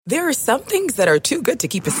There are some things that are too good to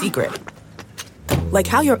keep a secret. Like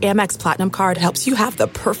how your Amex Platinum card helps you have the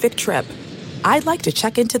perfect trip. I'd like to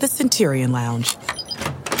check into the Centurion Lounge.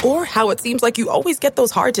 Or how it seems like you always get those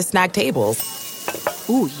hard-to-snag tables.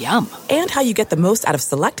 Ooh, yum. And how you get the most out of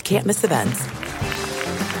select can't-miss events.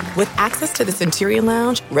 With access to the Centurion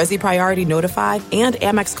Lounge, Resi Priority Notified, and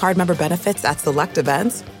Amex card member benefits at select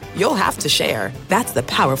events, you'll have to share. That's the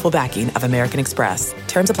powerful backing of American Express.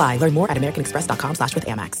 Terms apply. Learn more at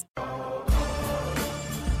americanexpress.com/withAmex.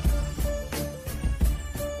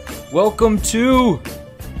 Welcome to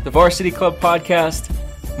the Varsity Club podcast.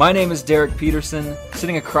 My name is Derek Peterson.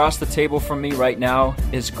 Sitting across the table from me right now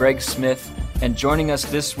is Greg Smith. And joining us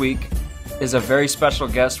this week is a very special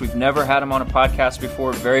guest. We've never had him on a podcast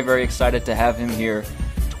before. Very, very excited to have him here.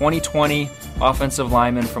 2020 offensive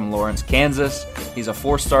lineman from Lawrence, Kansas. He's a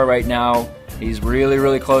 4-star right now. He's really,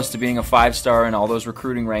 really close to being a 5-star in all those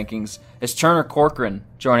recruiting rankings. It's Turner Corcoran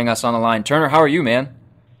joining us on the line. Turner, how are you, man?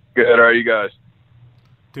 Good. How are you guys?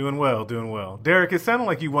 Doing well, doing well. Derek, it sounded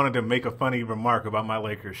like you wanted to make a funny remark about my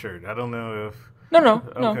Lakers shirt. I don't know if...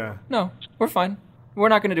 No, we're fine. We're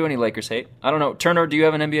not going to do any Lakers hate. I don't know. Turner, do you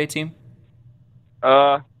have an NBA team?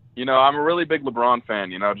 I'm a really big LeBron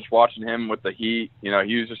fan, just watching him with the Heat, he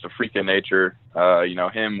was just a freak of nature.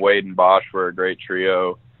 Him, Wade, and Bosh were a great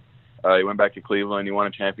trio. He went back to Cleveland. He won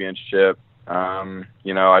a championship.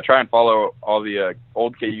 I try and follow all the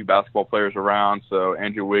old KU basketball players around, so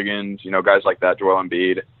Andrew Wiggins, guys like that, Joel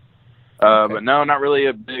Embiid. Okay. But no, not really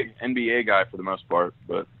a big NBA guy for the most part.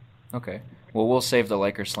 But okay. Well, we'll save the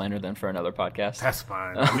Lakers slander then for another podcast. That's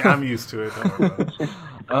fine. I'm used to it. Don't worry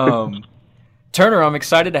about it. Turner, I'm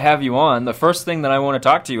excited to have you on. The first thing that I want to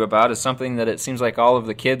talk to you about is something that it seems like all of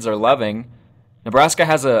the kids are loving. Nebraska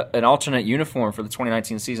has an alternate uniform for the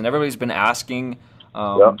 2019 season. Everybody's been asking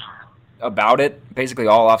about it basically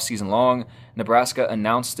all off-season long. Nebraska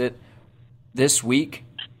announced it this week.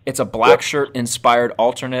 It's a black shirt-inspired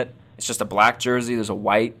alternate. It's just a black jersey. There's a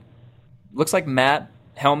white, looks like matte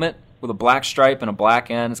helmet with a black stripe and a black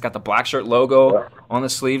end. It's got the black shirt logo on the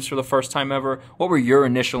sleeves for the first time ever. What were your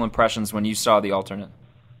initial impressions when you saw the alternate?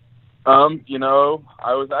 I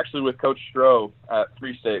was actually with Coach Stroh at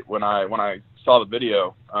Free State when I saw the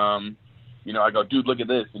video. I go, dude, look at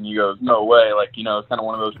this. And he goes, no way. It's kind of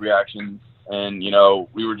one of those reactions. And,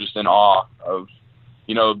 we were just in awe of,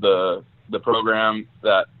 the program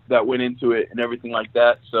that went into it and everything like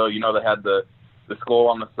that. So, they had the skull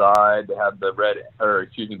on the side. They had the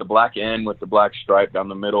black end with the black stripe down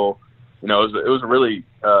the middle. It was a really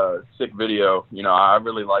sick video. I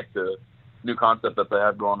really like the new concept that they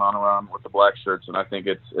have going on around with the black shirts, and I think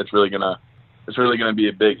it's really gonna be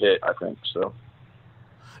a big hit, I think. So.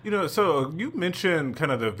 So you mentioned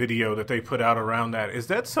kind of the video that they put out around that. Is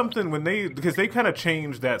that something because they kind of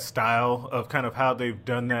changed that style of kind of how they've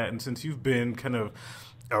done that, and since you've been kind of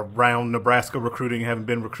around Nebraska recruiting, haven't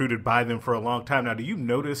been recruited by them for a long time now, do you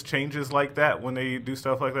notice changes like that when they do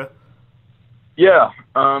stuff like that? Yeah.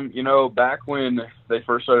 Back when they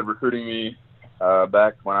first started recruiting me,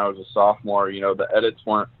 back when I was a sophomore, the edits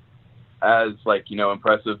weren't as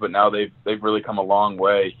impressive, but now they've really come a long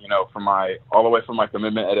way, all the way from my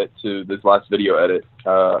commitment edit to this last video edit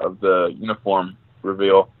of the uniform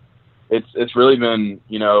reveal. It's really been,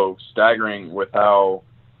 staggering with how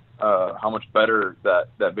much better that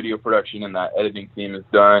video production and that editing team has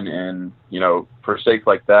done. And, for sakes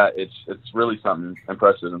like that, it's really something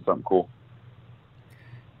impressive and something cool.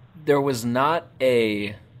 There was not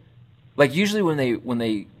usually when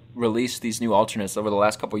they release these new alternates over the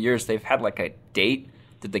last couple of years, they've had a date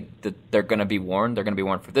that they're going to be worn. They're going to be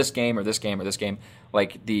worn for this game or this game or this game.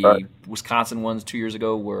 Like the Wisconsin ones 2 years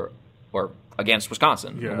ago were against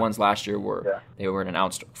Wisconsin. Yeah. The ones last year were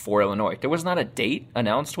announced for Illinois. There was not a date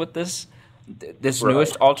announced with this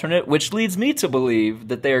newest alternate, which leads me to believe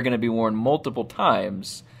that they are going to be worn multiple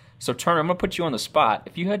times. So, Turner, I'm going to put you on the spot.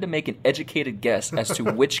 If you had to make an educated guess as to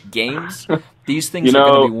which games these things are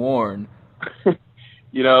going to be worn.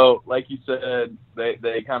 Like you said,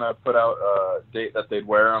 they kind of put out a date that they'd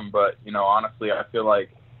wear them, but, honestly, I feel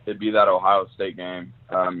like it'd be that Ohio State game.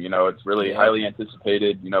 It's really highly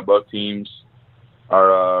anticipated. Both teams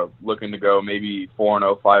are looking to go maybe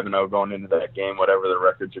 4-0, 5-0 going into that game, whatever the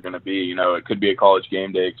records are going to be. It could be a college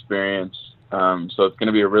game day experience. So it's going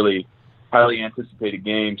to be a really highly anticipated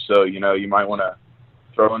game. So, you might want to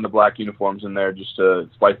throw in the black uniforms in there just to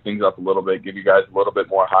spice things up a little bit, give you guys a little bit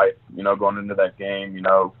more hype, going into that game,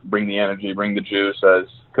 bring the energy, bring the juice, as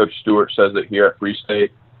Coach Stewart says it here at Free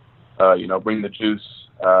State, bring the juice,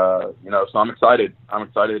 so I'm excited. I'm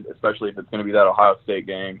excited, especially if it's going to be that Ohio State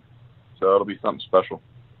game. So it'll be something special.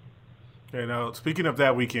 Okay, now, speaking of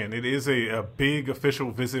that weekend, it is a big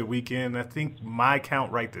official visit weekend. I think my count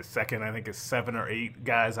right this second, I think it's 7 or 8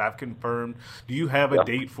 guys I've confirmed. Do you have a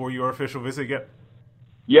date for your official visit yet?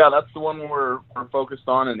 Yeah, that's the one we're focused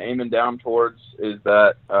on and aiming down towards is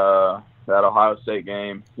that Ohio State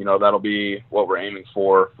game. That'll be what we're aiming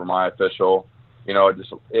for my official.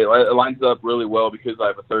 It lines up really well because I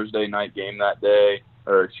have a Thursday night game that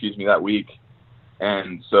week.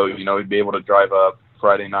 And so, we'd be able to drive up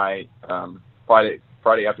Friday night,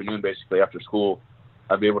 Friday afternoon, basically after school.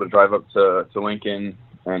 I'd be able to drive up to Lincoln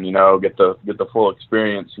and, get the full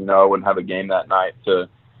experience. I wouldn't have a game that night to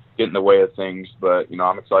get in the way of things, but,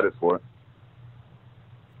 I'm excited for it.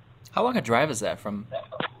 How long a drive is that from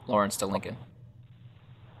Lawrence to Lincoln?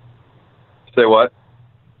 Say what?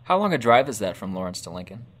 How long a drive is that from Lawrence to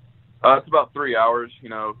Lincoln? It's about 3 hours,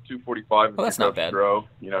 2:45. Well, that's not bad.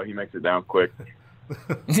 He makes it down quick.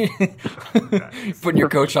 Putting your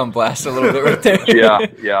coach on blast a little bit right there.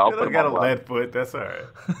 Yeah. I'll put him got on a lead foot. That's all right.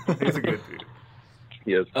 He's a good dude.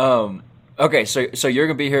 He is. Okay, so you're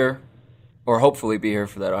gonna be here, or hopefully be here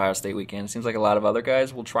for that Ohio State weekend. It seems like a lot of other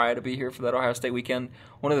guys will try to be here for that Ohio State weekend.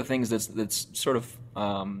 One of the things that's sort of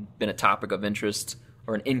been a topic of interest,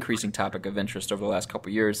 or an increasing topic of interest over the last couple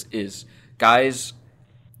of years, is guys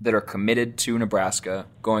that are committed to Nebraska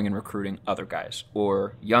going and recruiting other guys,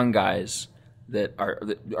 or young guys that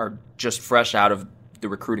are just fresh out of the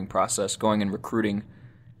recruiting process, going and recruiting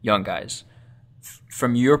young guys.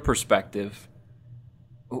 From your perspective,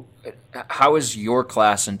 how is your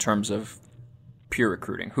class in terms of peer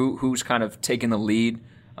recruiting? Who's kind of taking the lead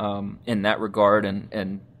in that regard,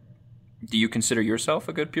 and do you consider yourself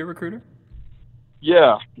a good peer recruiter?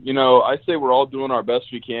 Yeah, I say we're all doing our best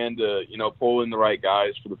we can to, pull in the right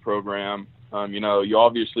guys for the program. You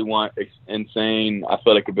obviously want insane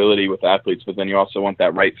athletic ability with athletes, but then you also want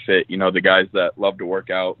that right fit, the guys that love to work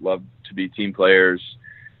out, love to be team players.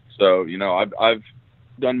 So, I've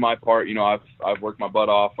done my part. I've worked my butt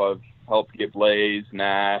off. I've helped get Blaze,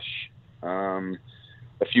 Nash, a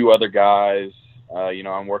few other guys.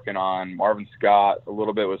 I'm working on Marvin Scott a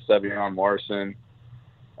little bit with Sevion Larson.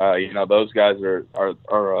 Those guys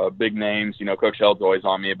are big names. Coach Held's always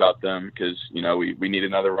on me about them because, we need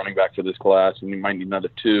another running back for this class, and we might need another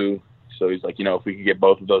 2. So he's like, if we could get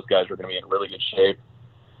both of those guys, we're going to be in really good shape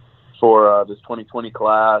for this 2020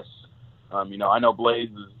 class. I know Blaze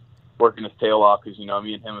is working his tail off because,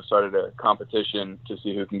 me and him have started a competition to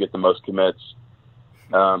see who can get the most commits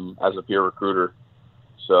as a peer recruiter.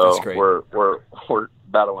 So we're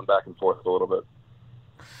battling back and forth a little bit.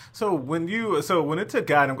 So when it's a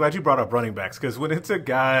guy, and I'm glad you brought up running backs, because when it's a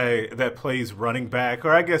guy that plays running back,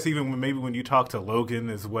 or I guess even when you talk to Logan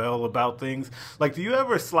as well about things, like, do you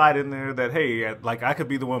ever slide in there that, hey, like, I could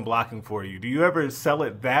be the one blocking for you? Do you ever sell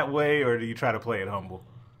it that way, or do you try to play it humble?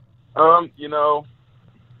 I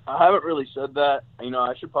haven't really said that.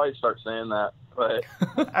 I should probably start saying that. But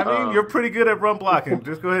I mean, you're pretty good at run blocking.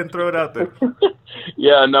 Just go ahead and throw it out there.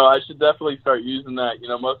 Yeah, no, I should definitely start using that.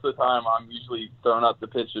 Most of the time I'm usually throwing out the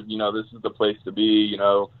pitch of, this is the place to be.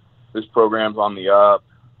 This program's on the up.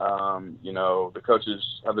 The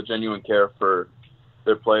coaches have a genuine care for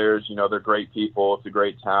their players. They're great people. It's a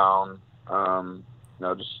great town.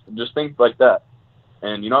 Just things like that.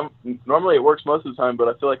 And, normally it works most of the time, but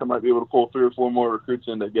I feel like I might be able to pull 3 or 4 more recruits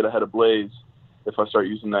in to get ahead of Blaze. If I start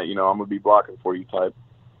using that, I'm going to be blocking for you type.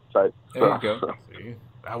 There you go. See,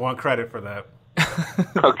 I want credit for that.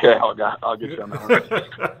 Okay, I'll get you on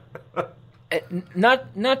that one.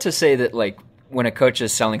 Not to say that, like, when a coach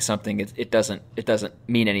is selling something, it doesn't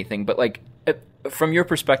mean anything. But, like, from your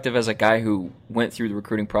perspective as a guy who went through the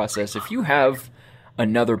recruiting process, if you have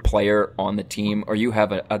another player on the team, or you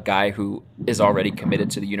have a guy who is already committed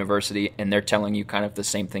to the university and they're telling you kind of the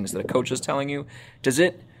same things that a coach is telling you, is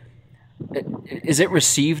it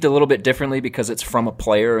received a little bit differently because it's from a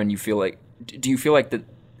player, and do you feel like that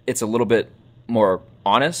it's a little bit more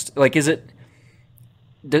honest? Like, is it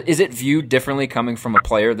viewed differently coming from a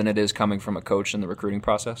player than it is coming from a coach in the recruiting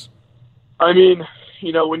process? I mean,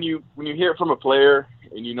 when you hear it from a player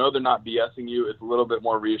and they're not BSing you, it's a little bit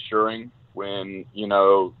more reassuring when,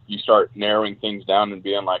 you start narrowing things down and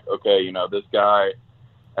being like, okay, this guy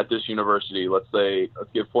at this university, let's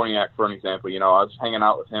give Forniak for an example. I was hanging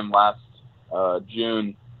out with him last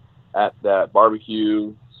June at that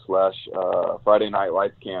barbecue / Friday night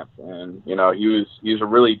lights camp, and he's a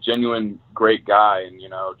really genuine great guy, and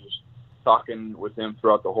just talking with him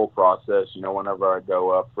throughout the whole process. Whenever I go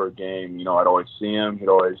up for a game, I'd always see him. He'd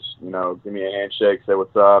always give me a handshake, say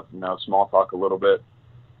what's up, small talk a little bit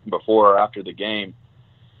before or after the game.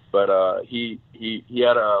 But he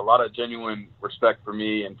had a lot of genuine respect for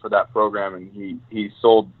me and for that program, and he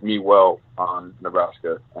sold me well on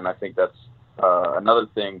Nebraska. And I think that's another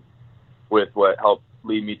thing with what helped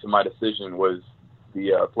lead me to my decision was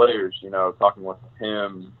the players. Talking with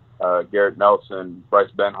him, Garrett Nelson,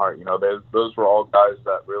 Bryce Benhart. Those were all guys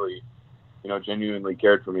that really, genuinely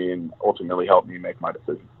cared for me and ultimately helped me make my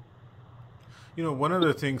decision. One of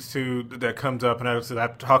the things, too, that comes up, and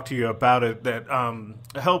I've talked to you about it, that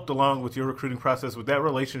helped along with your recruiting process with that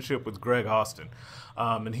relationship with Greg Austin.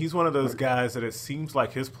 And he's one of those guys that it seems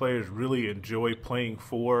like his players really enjoy playing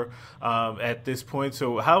for at this point.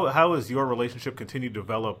 So how has your relationship continued to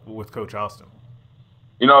develop with Coach Austin?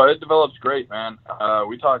 It develops great, man.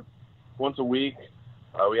 We talk once a week.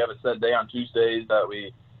 We have a set day on Tuesdays that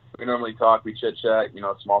we normally talk. We chit-chat,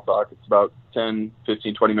 small talk. It's about 10,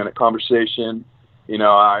 15, 20-minute conversation.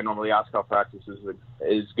 I normally ask how practice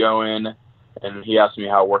is going, and he asks me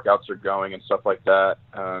how workouts are going and stuff like that.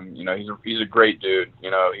 He's a great dude. He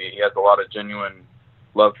has a lot of genuine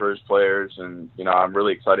love for his players, and, I'm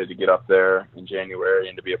really excited to get up there in January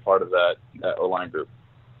and to be a part of that O-line group.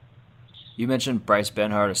 You mentioned Bryce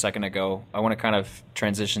Benhart a second ago. I want to kind of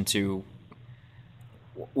transition to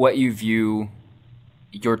what you view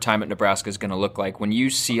your time at Nebraska is going to look like. When you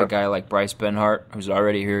see a guy like Bryce Benhart, who's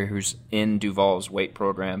already here, who's in Duval's weight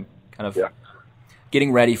program, kind of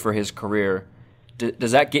getting ready for his career,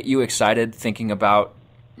 does that get you excited thinking about,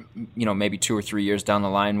 maybe 2 or 3 years down the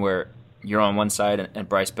line where you're on one side and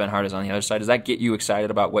Bryce Benhart is on the other side? Does that get you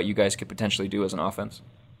excited about what you guys could potentially do as an offense?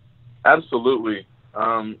 Absolutely.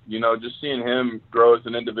 Just seeing him grow as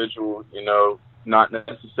an individual, not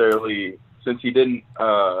necessarily – since he didn't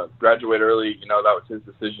graduate early, that was his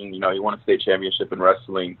decision. He won a state championship in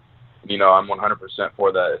wrestling. I'm 100%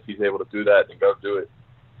 for that. If he's able to do that, then go do it.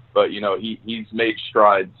 But he's made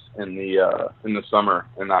strides in the summer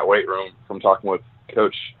in that weight room. From talking with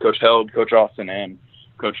Coach Held, Coach Austin, and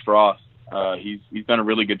Coach Frost, he's done a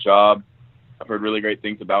really good job. I've heard really great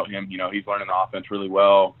things about him. He's learning the offense really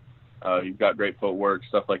well. He's got great footwork,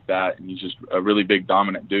 stuff like that, and he's just a really big,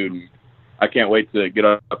 dominant dude. And I can't wait to get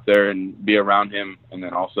up there and be around him, and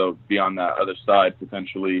then also be on that other side,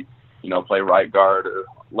 potentially, play right guard or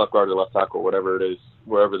left tackle, whatever it is,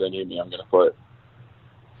 wherever they need me, I'm going to play.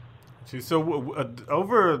 So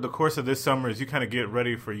over the course of this summer, as you kind of get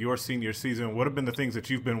ready for your senior season, what have been the things that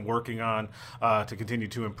you've been working on to continue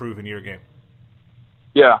to improve in your game?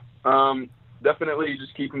 Yeah, definitely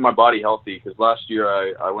just keeping my body healthy, because last year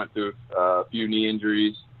I went through a few knee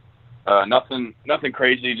injuries. Nothing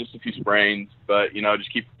crazy, just a few sprains, but,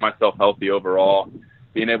 just keeping myself healthy overall,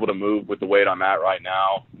 being able to move with the weight I'm at right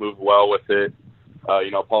now, move well with it,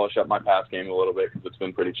 polish up my pass game a little bit because it's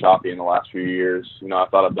been pretty choppy in the last few years. I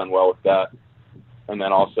thought I've done well with that. And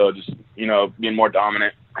then also just, being more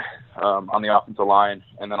dominant on the offensive line,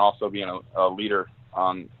 and then also being a leader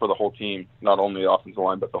for the whole team, not only the offensive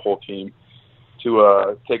line, but the whole team,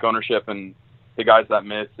 to take ownership and the guys that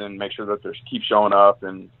miss and make sure that they keep showing up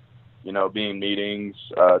and, being meetings,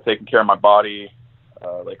 taking care of my body,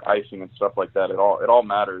 like icing and stuff like that. It all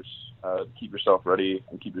matters to keep yourself ready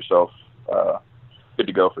and keep yourself good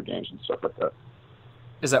to go for games and stuff like that.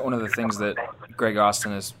 Is that one of the things that Greg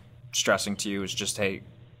Austin is stressing to you, is just, hey,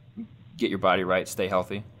 get your body right, stay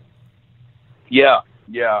healthy? Yeah.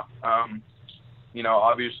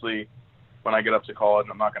 Obviously when I get up to college,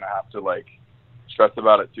 I'm not going to have to stress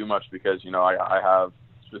about it too much because, I have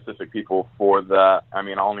specific people for that. I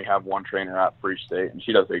only have one trainer at Free State, and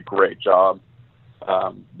she does a great job.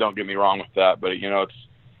 Don't get me wrong with that, but it's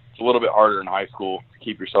a little bit harder in high school to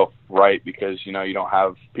keep yourself right because you don't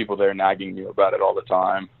have people there nagging you about it all the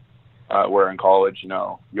time. Where in college, you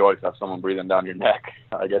always have someone breathing down your neck,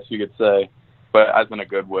 I guess you could say, but as in a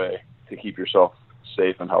good way to keep yourself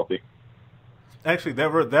safe and healthy. Actually,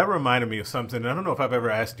 that reminded me of something. I don't know if I've ever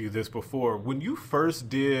asked you this before. When you first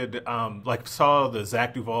did, saw the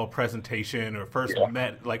Zach Duval presentation or first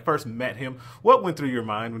met him, what went through your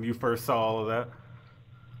mind when you first saw all of that?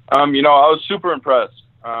 I was super impressed.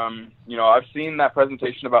 I've seen that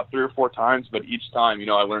presentation about 3 or 4 times, but each time,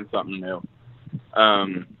 I learned something new.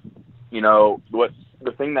 The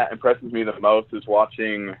thing that impresses me the most is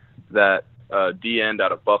watching that D-end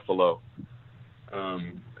out of Buffalo.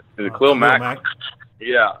 Khalil Mack.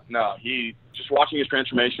 Yeah, no, he just watching his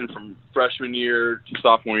transformation from freshman year to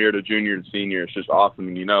sophomore year to junior and senior. It's just awesome.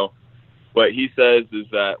 And, what he says is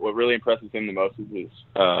that what really impresses him the most is his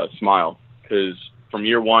smile, because from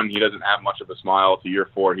year 1, he doesn't have much of a smile to year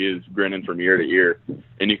 4. He is grinning from ear to ear,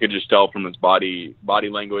 and you could just tell from his body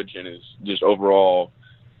language and his just overall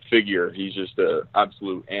figure. He's just an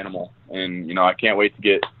absolute animal, and I can't wait to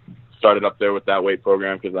get started up there with that weight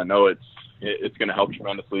program because I know it's going to help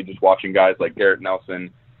tremendously just watching guys like Garrett Nelson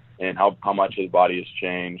and how much his body has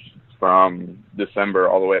changed from December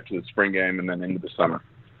all the way up to the spring game and then into the summer.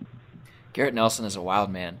 Garrett Nelson is a wild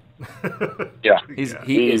man. Yeah.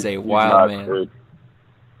 He is a wild man.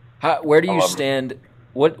 Where do you stand?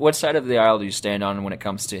 What side of the aisle do you stand on when it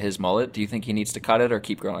comes to his mullet? Do you think he needs to cut it or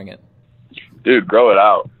keep growing it? Dude, grow it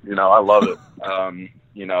out. I love it.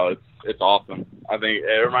 It's awesome. I think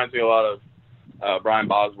it reminds me a lot of Brian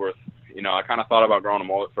Bosworth. I kind of thought about growing a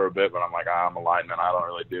mullet for a bit, but I'm like, I'm a lineman. I don't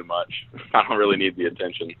really do much. I don't really need the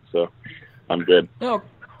attention, so I'm good. No,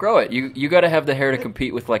 grow it. You got to have the hair to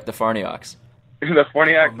compete with like the Farniaks. The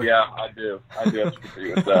Farniak, yeah, I do. I do have to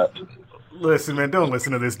compete with that. Listen, man, don't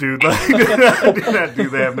listen to this dude. Like, do not do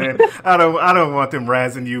that, man. I don't want them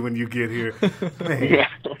razzing you when you get here. Man.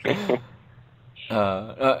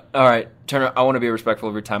 All right, Turner, I want to be respectful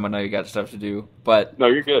of your time. I know you got stuff to do, but no,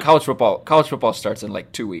 you're good. College football starts in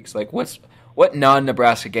like 2 weeks. Like, what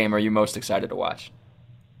non-Nebraska game are you most excited to watch?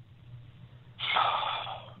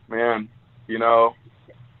 Man,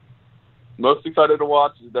 most excited to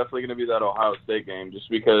watch is definitely going to be that Ohio State game, just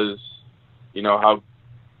because how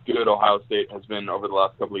good Ohio State has been over the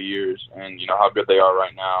last couple of years, and how good they are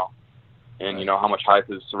right now. And how much hype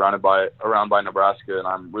is around by Nebraska, and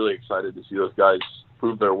I'm really excited to see those guys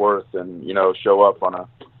prove their worth and show up on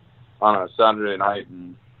a Saturday night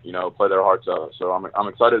and play their hearts out. So I'm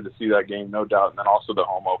excited to see that game, no doubt. And then also the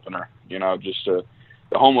home opener. The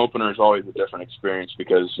home opener is always a different experience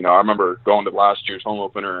because I remember going to last year's home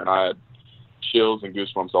opener and I had chills and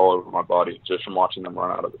goosebumps all over my body just from watching them run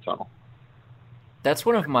out of the tunnel. That's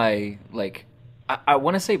one of my I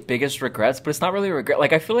want to say biggest regrets, but it's not really a regret.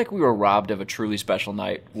 Like, I feel like we were robbed of a truly special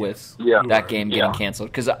night with that game getting canceled.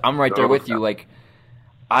 Because I'm right there with you. Like,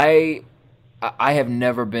 I've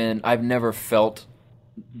never felt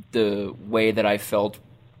the way that I felt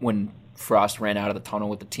when Frost ran out of the tunnel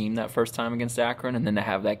with the team that first time against Akron, and then to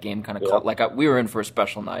have that game kind of we were in for a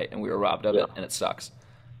special night and we were robbed of it, and it sucks.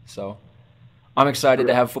 So I'm excited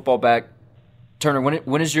to have football back. Turner,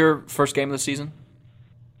 when is your first game of the season?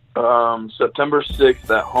 September 6th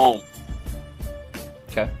at home.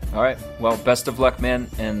 Okay. All right. Well, best of luck, man,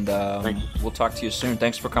 and we'll talk to you soon.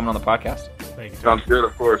 Thanks for coming on the podcast. Thank you. Sounds good,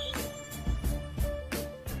 of course.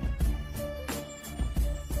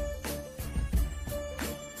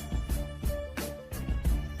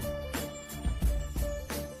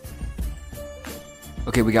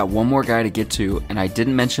 Okay, we got one more guy to get to, and I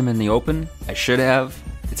didn't mention him in the open. I should have.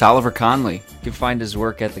 It's Oliver Conley. You can find his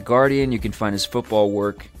work at The Guardian. You can find his football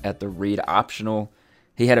work at The Read Optional.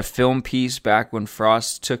 He had a film piece back when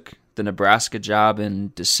Frost took the Nebraska job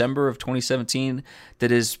in December of 2017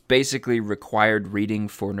 that is basically required reading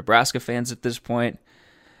for Nebraska fans at this point.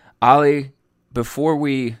 Ollie, before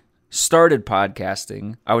we started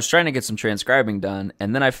podcasting, I was trying to get some transcribing done,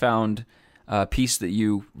 and then I found a piece that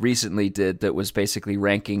you recently did that was basically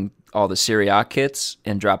ranking all the Serie A kits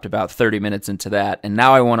and dropped about 30 minutes into that. And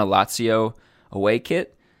now I want a Lazio away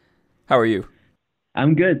kit. How are you?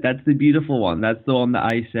 I'm good. That's the beautiful one. That's the one that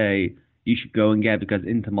I say you should go and get because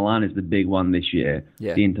Inter Milan is the big one this year.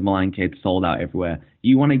 Yeah. The Inter Milan kits sold out everywhere.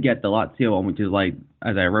 You want to get the Lazio one, which is like,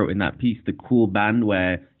 as I wrote in that piece, the cool band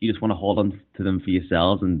where you just want to hold on to them for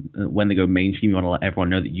yourselves. And when they go mainstream, you want to let everyone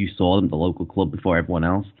know that you saw them at the local club before everyone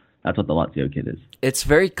else. That's what the Lazio kit is. It's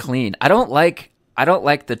very clean. I don't like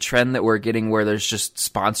the trend that we're getting where there's just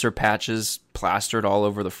sponsor patches plastered all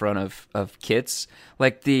over the front of kits,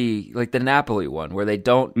 like the Napoli one, where they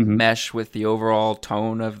don't mesh with the overall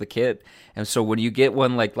tone of the kit. And so when you get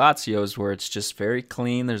one like Lazio's, where it's just very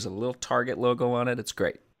clean, there's a little Target logo on it, it's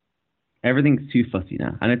great. Everything's too fussy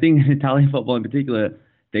now. And I think in Italian football in particular,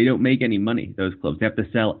 they don't make any money, those clubs. They have to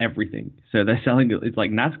sell everything. So they're selling, it's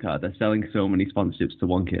like NASCAR. They're selling so many sponsorships to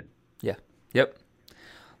one kit. Yeah. Yep.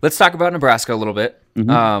 Let's talk about Nebraska a little bit.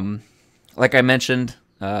 Like I mentioned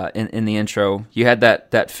in the intro, you had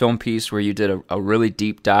that film piece where you did a really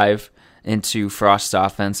deep dive into Frost's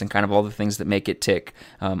offense and kind of all the things that make it tick.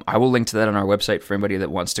 I will link to that on our website for anybody that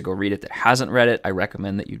wants to go read it that hasn't read it. I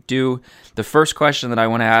recommend that you do. The first question that I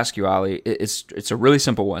want to ask you, Ollie, it's a really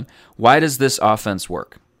simple one. Why does this offense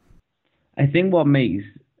work? I think what makes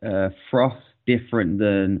Frost different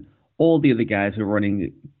than all the other guys who are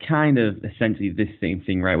running kind of essentially this same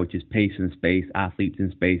thing, right? Which is pace in space, athletes in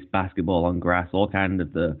space, basketball on grass, all kind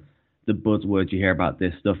of the buzzwords you hear about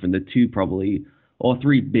this stuff. And the two probably, or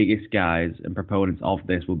three biggest guys and proponents of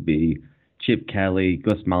this would be Chip Kelly,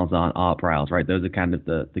 Gus Malzahn, Art Briles, right? Those are kind of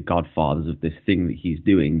the godfathers of this thing that he's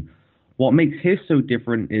doing. What makes his so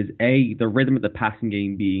different is A, the rhythm of the passing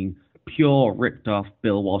game being pure, ripped off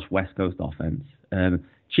Bill Walsh West Coast offense.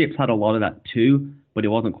 Chip's had a lot of that too, but it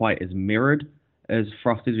wasn't quite as mirrored as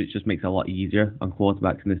Frost's, which just makes it a lot easier on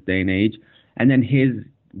quarterbacks in this day and age. And then his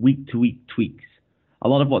week-to-week tweaks. A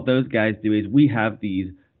lot of what those guys do is we have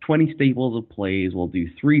these 20 staples of plays. We'll do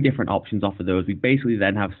 3 different options off of those. We basically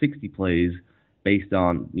then have 60 plays based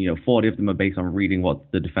on, 40 of them are based on reading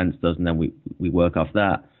what the defense does, and then we work off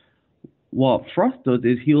that. What Frost does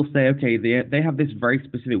is he'll say, okay, they have this very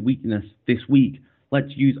specific weakness this week.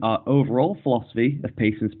 Let's use our overall philosophy of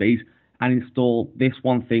pace and space and install this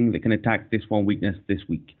one thing that can attack this one weakness this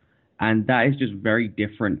week. And that is just very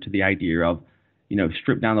different to the idea of,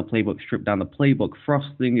 strip down the playbook.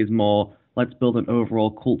 Frost's thing is more, let's build an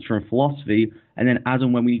overall culture and philosophy, and then as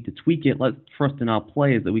and when we need to tweak it, let's trust in our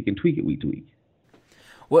players that we can tweak it week to week.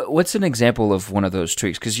 What's an example of one of those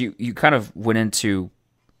tweaks? Because you kind of went into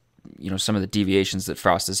some of the deviations that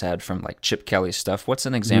Frost has had from like Chip Kelly's stuff. What's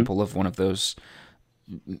an example of one of those?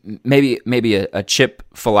 Maybe a Chip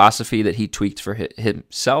philosophy that he tweaked for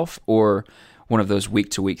himself, or one of those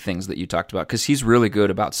week-to-week things that you talked about? Because he's really good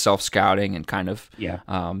about self-scouting and kind of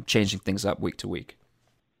changing things up week to week.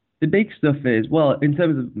 The big stuff is, well, in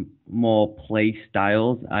terms of more play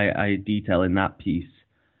styles, I detail in that piece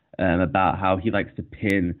about how he likes to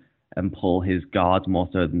pin and pull his guards more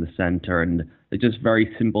so than the center, and they're just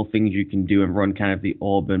very simple things you can do and run kind of the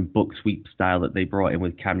Auburn book sweep style that they brought in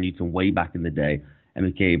with Cam Newton way back in the day, and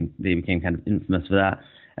they became kind of infamous for that.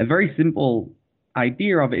 A very simple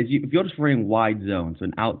idea of it is if you're just running wide zone, so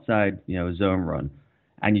an outside zone run,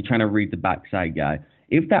 and you're trying to read the backside guy,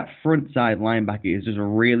 if that front side linebacker is just a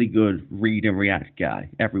really good read and react guy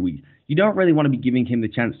every week, you don't really want to be giving him the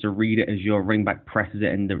chance to read it as your running back presses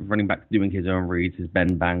it and the running back doing his own reads, his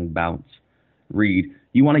bend, bang, bounce read.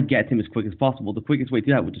 You want to get him as quick as possible. The quickest way to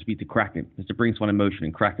do that would just be to crack him, is to bring someone in motion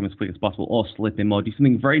and crack him as quick as possible, or slip him, or do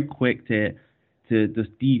something very quick to just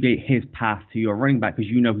deviate his path to your running back,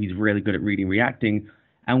 because he's really good at reading, reacting.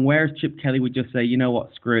 And whereas Chip Kelly would just say, you know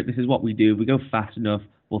what, screw it, this is what we do. If we go fast enough,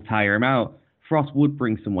 we'll tire him out. Frost would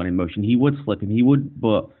bring someone in motion. He would slip him. He would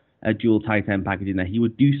put a dual tight end package in there. He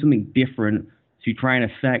would do something different to try and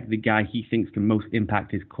affect the guy he thinks can most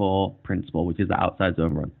impact his core principle, which is the outside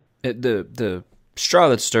zone run. The straw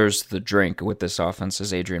that stirs the drink with this offense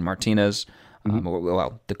is Adrian Martinez,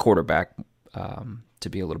 the quarterback, to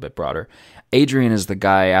be a little bit broader. Adrian is the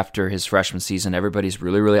guy after his freshman season. Everybody's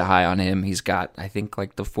really, really high on him. He's got, I think,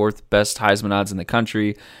 like the 4th best Heisman odds in the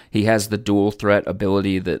country. He has the dual threat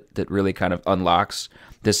ability that really kind of unlocks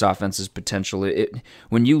this offense's potential.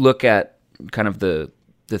 When you look at kind of the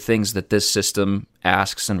things that this system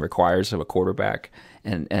asks and requires of a quarterback,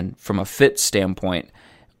 and from a fit standpoint,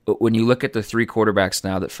 when you look at the 3 quarterbacks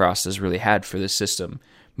now that Frost has really had for this system,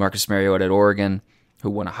 Marcus Mariota at Oregon, who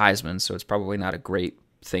won a Heisman, so it's probably not a great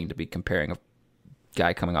thing to be comparing a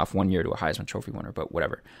guy coming off 1 year to a Heisman Trophy winner, but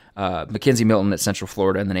whatever. Mackenzie Milton at Central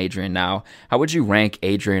Florida, and then Adrian now. How would you rank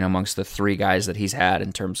Adrian amongst the 3 guys that he's had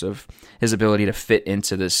in terms of his ability to fit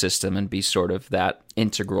into this system and be sort of that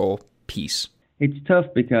integral piece? It's tough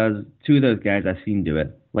because 2 of those guys I've seen do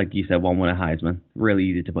it. Like you said, one won a Heisman. Really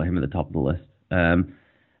easy to put him at the top of the list.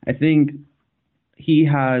 I think he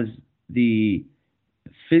has the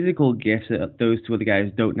physical gifts that those 2 other guys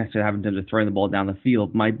don't necessarily have in terms of throwing the ball down the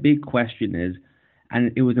field. My big question is,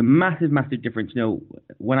 and it was a massive, massive difference.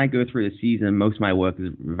 When I go through the season, most of my work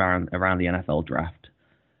is around the NFL draft.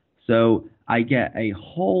 So I get a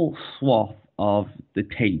whole swath of the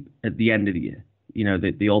tape at the end of the year.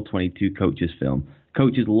 The all 22 coaches film.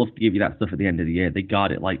 Coaches love to give you that stuff at the end of the year. They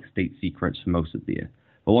guard it like state secrets for most of the year.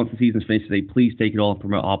 But once the season's finished, they say, please take it all and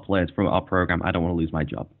promote our players, promote our program. I don't want to lose my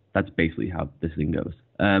job. That's basically how this thing goes.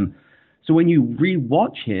 So when you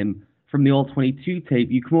re-watch him from the All-22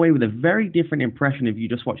 tape, you come away with a very different impression if you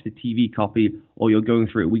just watch the TV copy or you're going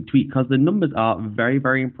through it week to week, because the numbers are very,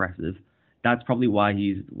 very impressive. That's probably why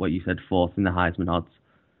he's, what you said, 4th in the Heisman odds.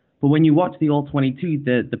 But when you watch the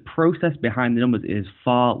All-22, the process behind the numbers is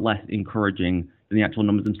far less encouraging than the actual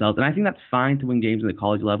numbers themselves. And I think that's fine to win games at the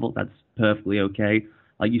college level. That's perfectly okay.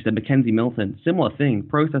 Like you said, Mackenzie Milton, similar thing.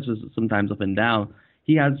 Process was sometimes up and down.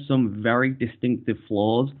 He has some very distinctive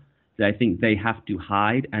flaws that I think they have to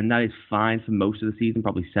hide, and that is fine for most of the season,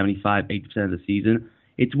 probably 75, 80% of the season.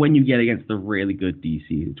 It's when you get against the really good DC.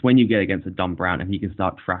 It's when you get against a Don Brown and he can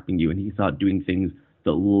start trapping you and he can start doing things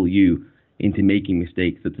that lull you into making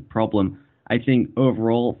mistakes. That's a problem. I think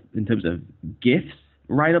overall, in terms of gifts,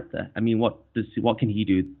 right up there. I mean, what can he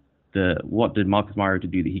do? What did Marcus Mariota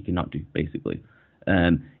do that he cannot do, basically?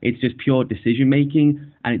 It's just pure decision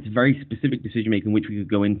making, and it's very specific decision making, which we could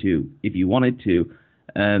go into if you wanted to.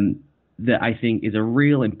 That I think is a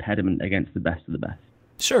real impediment against the best of the best.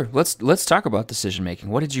 Sure. Let's talk about decision making.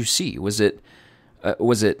 What did you see? Was it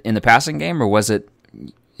Was it in the passing game, or was it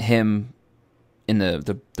him in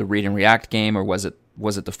the read and react game, or was it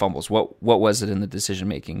the fumbles? What was it in the decision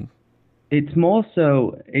making? It's more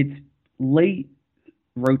so it's late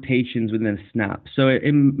rotations within a snap. So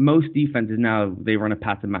in most defenses now, they run a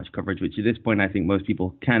pattern match coverage, which at this point I think most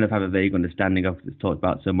people kind of have a vague understanding of because it's talked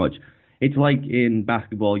about so much. It's like in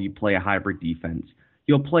basketball, you play a hybrid defense.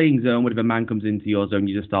 You're playing zone, but if a man comes into your zone,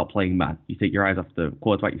 you just start playing man. You take your eyes off the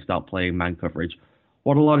quarterback, you start playing man coverage.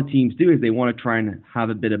 What a lot of teams do is they want to try and have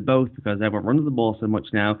a bit of both because everyone runs the ball so much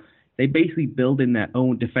now. They basically build in their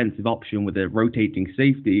own defensive option with a rotating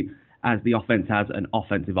safety as the offense has an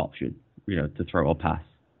offensive option, to throw or pass.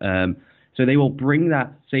 So they will bring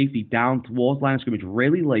that safety down towards line of scrimmage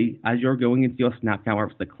really late as you're going into your snap count, whether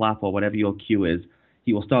it's the clap or whatever your cue is.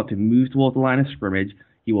 He will start to move towards the line of scrimmage.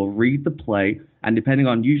 He will read the play, and depending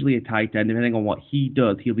on usually a tight end, depending on what he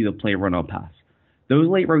does, he'll either play run or pass. Those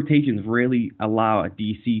late rotations really allow a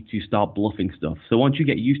DC to start bluffing stuff. So once you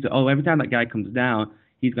get used to, every time that guy comes down,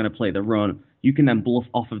 he's going to play the run, you can then bluff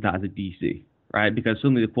off of that as a DC, right? Because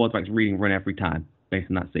suddenly the quarterback's reading run every time based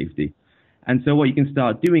on that safety. And so what you can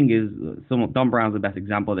start doing is, Don Brown's the best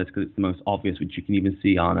example of this because it's the most obvious, which you can even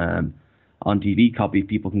see on TV copy if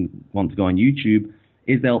people want to go on YouTube,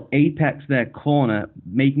 is they'll apex their corner,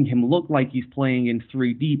 making him look like he's playing in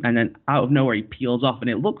 3 deep, and then out of nowhere he peels off, and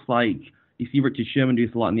it looks like, you see Richard Sherman do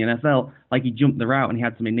this a lot in the NFL, like he jumped the route and he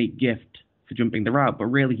had some innate gift for jumping the route, but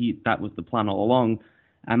really that was the plan all along.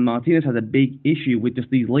 And Martinez has a big issue with just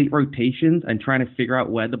these late rotations and trying to figure out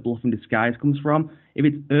where the bluff and disguise comes from. If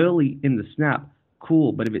it's early in the snap,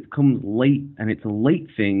 cool, but if it comes late and it's a late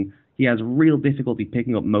thing, he has real difficulty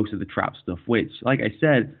picking up most of the trap stuff, which, like I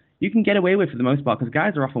said, you can get away with for the most part because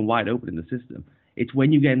guys are often wide open in the system. It's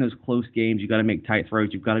when you get in those close games, you've got to make tight throws,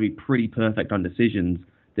 you've got to be pretty perfect on decisions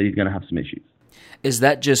that he's going to have some issues. Is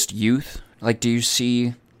that just youth? Like, do you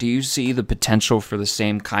see the potential for the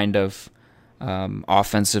same kind of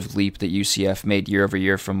offensive leap that UCF made year over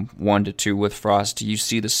year from 1 to 2 with Frost? Do you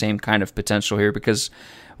see the same kind of potential here? Because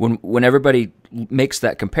when everybody makes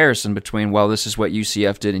that comparison between, well, this is what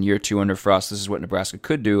UCF did in year 2 under Frost, this is what Nebraska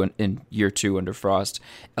could do in year 2 under Frost,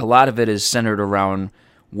 a lot of it is centered around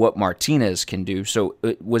what Martinez can do. So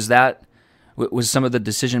was some of the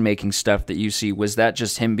decision-making stuff that you see, was that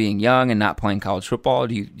just him being young and not playing college football?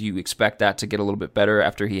 Do you expect that to get a little bit better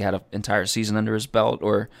after he had an entire season under his belt?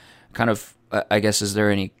 Or kind of, I guess, is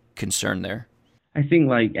there any concern there? I think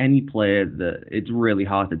like any player, it's really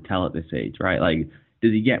hard to tell at this age, right? Like,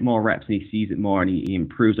 does he get more reps and he sees it more and he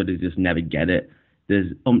improves, or does he just never get it?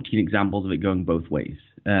 There's umpteen examples of it going both ways.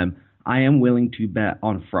 I am willing to bet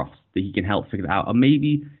on Frost that he can help figure it out, or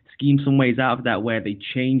maybe scheme some ways out of that where they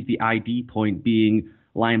change the ID point being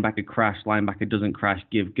linebacker crash, linebacker doesn't crash,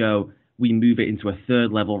 give go. We move it into a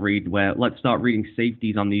third level read where let's start reading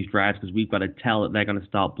safeties on these drives because we've got to tell that they're going to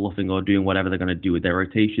start bluffing or doing whatever they're going to do with their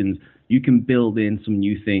rotations. You can build in some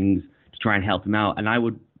new things to try and help him out. And I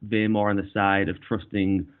would veer more on the side of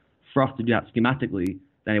trusting Frost to do that schematically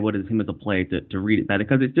than it would as him as a player to read it better,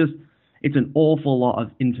 because it's an awful lot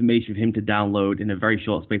of information for him to download in a very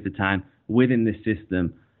short space of time within this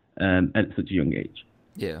system at such a young age.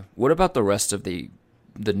 Yeah. What about the rest of the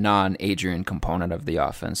non-Adrian component of the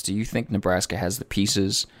offense? Do you think Nebraska has the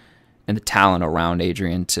pieces and the talent around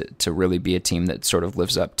Adrian to really be a team that sort of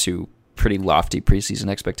lives up to pretty lofty preseason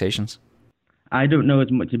expectations? I don't know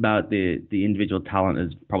as much about the individual talent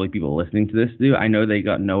as probably people listening to this do. I know they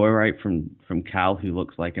got Noah right from Cal, who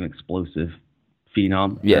looks like an explosive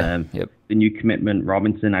phenom. Yeah. Yep. The new commitment,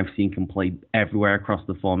 Robinson, I've seen can play everywhere across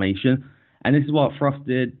the formation. And this is what Frost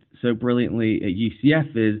did so brilliantly at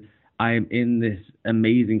UCF is I am in this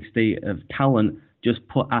amazing state of talent, just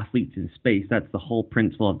put athletes in space. That's the whole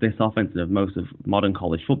principle of this offense and of most of modern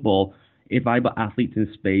college football. If I put athletes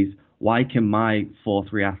in space, why can my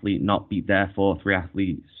 4-3 athlete not beat their 4-3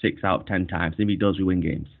 athlete 6 out of 10 times? If he does, we win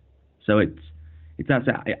games. So it's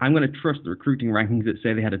that. I'm going to trust the recruiting rankings that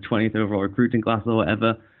say they had a 20th overall recruiting class or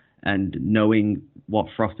whatever, and knowing what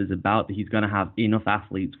Frost is about, that he's going to have enough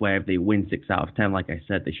athletes where if they win 6 out of 10, like I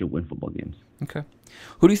said, they should win football games. Okay.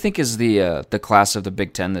 Who do you think is the class of the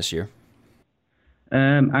Big Ten this year?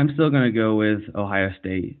 I'm still going to go with Ohio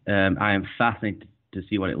State. I am fascinated to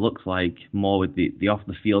see what it looks like, more with the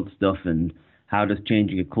off-the-field stuff, and how does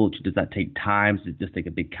changing a culture, does that take time? Does it just take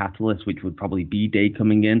a big catalyst, which would probably be Day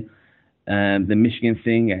coming in? The Michigan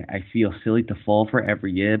thing, I feel silly to fall for it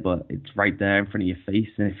every year, but it's right there in front of your face,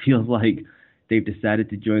 and it feels like they've decided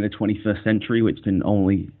to join the 21st century, which can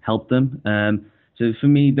only help them. So for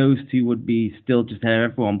me, those two would be still just ahead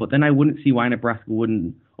of everyone, but then I wouldn't see why Nebraska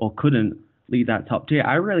wouldn't or couldn't lead that top tier.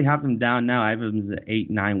 I really have them down now. I have them as an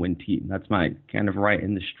 8-9 win team. That's my kind of right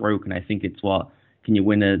in the stroke, and I think it's what can you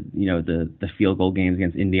win the field goal games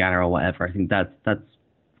against Indiana or whatever. I think that's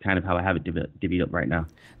kind of how I have it divvied up right now.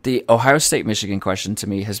 The Ohio State-Michigan question to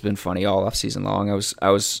me has been funny all offseason long. I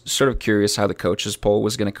was sort of curious how the coaches poll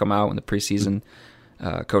was going to come out in the preseason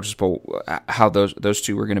coaches poll, how those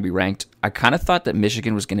two were going to be ranked. I kind of thought that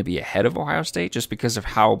Michigan was going to be ahead of Ohio State just because of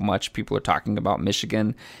how much people are talking about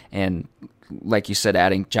Michigan and, like you said,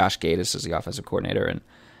 adding Josh Gaddis as the offensive coordinator. And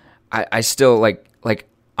I still like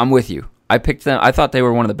I'm with you. I picked them. I thought they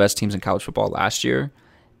were one of the best teams in college football last year,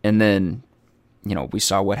 and then we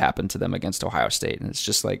saw what happened to them against Ohio State, and it's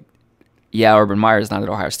just like, yeah, Urban Meyer is not at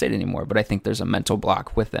Ohio State anymore, but I think there's a mental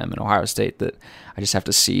block with them in Ohio State that I just have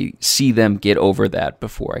to see them get over that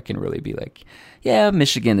before I can really be like, yeah,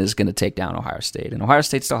 Michigan is going to take down Ohio State, and Ohio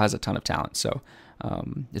State still has a ton of talent. So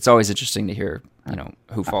it's always interesting to hear,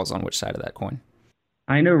 who falls on which side of that coin.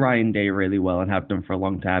 I know Ryan Day really well and have done for a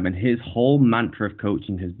long time, and his whole mantra of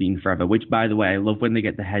coaching has been forever, which, by the way, I love when they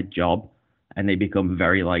get the head job and they become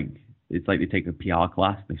very it's like they take a PR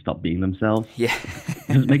class, they stop being themselves. Yeah. It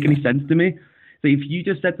doesn't make any sense to me. So if you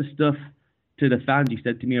just said the stuff to the fans you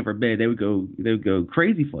said to me over a beer, they would go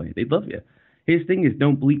crazy for you. They'd love you. His thing is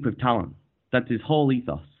don't bleep with talent. That's his whole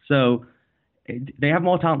ethos. So they have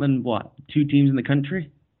more talent than, 2 teams in the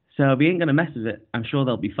country? So if he ain't going to mess with it, I'm sure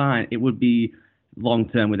they'll be fine. It would be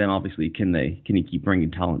long-term with them, obviously. Can he keep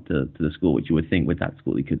bringing talent to the school, which you would think with that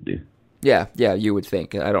school he could do. Yeah, you would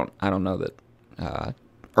think. I don't know that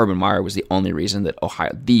Urban Meyer was the only reason that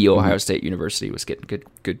Ohio State University was getting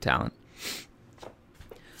good talent.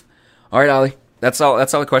 All right, Ollie. That's all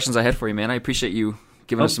the questions I had for you, man. I appreciate you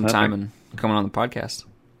giving us some time and coming on the podcast.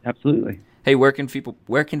 Absolutely. Hey, where can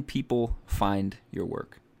people find your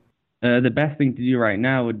work? The best thing to do right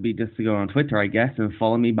now would be just to go on Twitter, I guess, and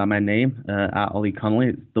follow me by my name, at Ollie Connolly.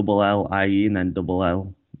 It's LLIE and then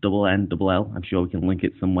L. I'm sure we can link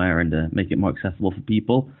it somewhere and make it more accessible for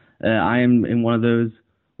people. I am in one of those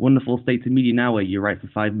wonderful states of media now where you write for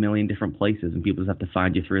 5 million different places and people just have to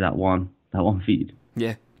find you through that one feed.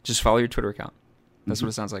 Yeah, just follow your Twitter account. That's what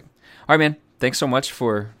it sounds like. All right, man. Thanks so much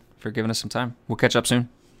for giving us some time. We'll catch up soon.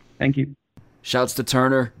 Thank you. Shouts to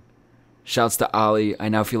Turner. Shouts to Ollie. I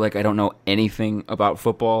now feel like I don't know anything about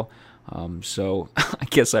football, so I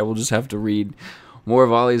guess I will just have to read more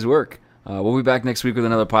of Ollie's work. We'll be back next week with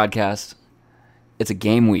another podcast. It's a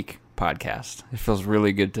game week podcast. It feels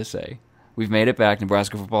really good to say. We've made it back.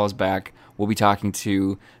 Nebraska football is back. We'll be talking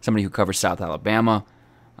to somebody who covers South Alabama.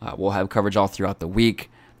 We'll have coverage all throughout the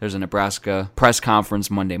week. There's a Nebraska press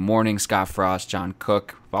conference Monday morning. Scott Frost, John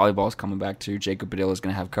Cook. Volleyball is coming back too. Jacob Badilla is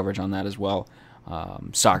going to have coverage on that as well.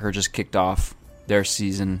 Soccer just kicked off their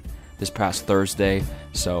season this past Thursday.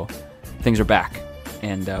 So things are back.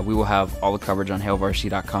 And we will have all the coverage on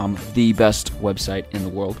HailVarsity.com, the best website in the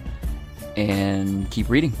world. And keep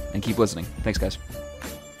reading and keep listening. Thanks, guys.